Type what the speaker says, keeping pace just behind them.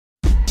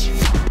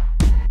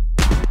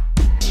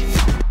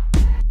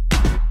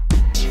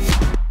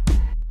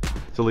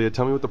So Leia,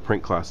 tell me what the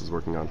print class is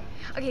working on.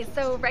 Okay,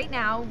 so right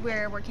now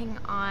we're working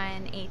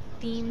on a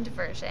themed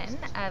version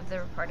of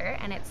the reporter,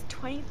 and it's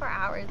 24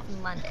 hours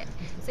in London.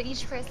 So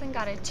each person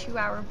got a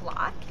 2-hour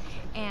block,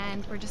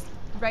 and we're just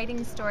writing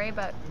a story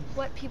about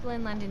what people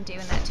in London do in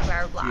that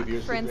 2-hour block.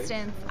 For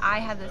instance, I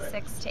have the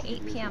 6 to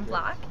 8 p.m.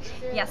 block.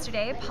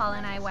 Yesterday, Paul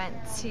and I went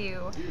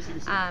to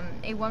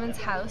a woman's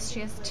house. She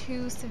has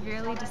 2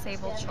 severely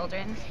disabled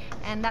children,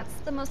 and that's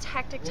the most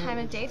hectic time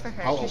of day for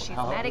her because she's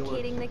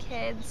medicating the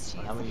kids,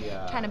 she's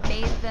trying to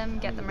bathe them,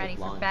 get them ready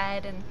for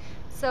bed, and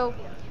so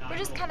we're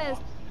just kind of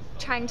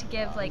trying to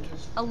give like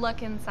a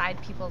look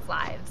inside people's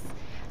lives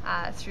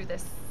through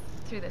this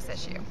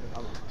issue.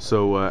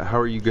 So how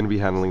are you going to be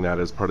handling that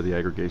as part of the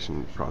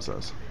aggregation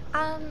process?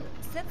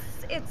 Since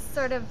it's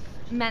sort of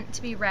meant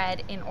to be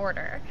read in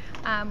order,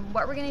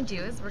 what we're going to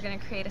do is we're going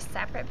to create a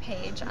separate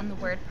page on the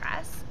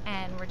WordPress,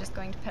 and we're just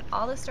going to put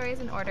all the stories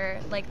in order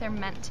like they're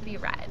meant to be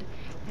read,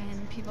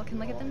 and people can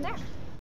look at them there.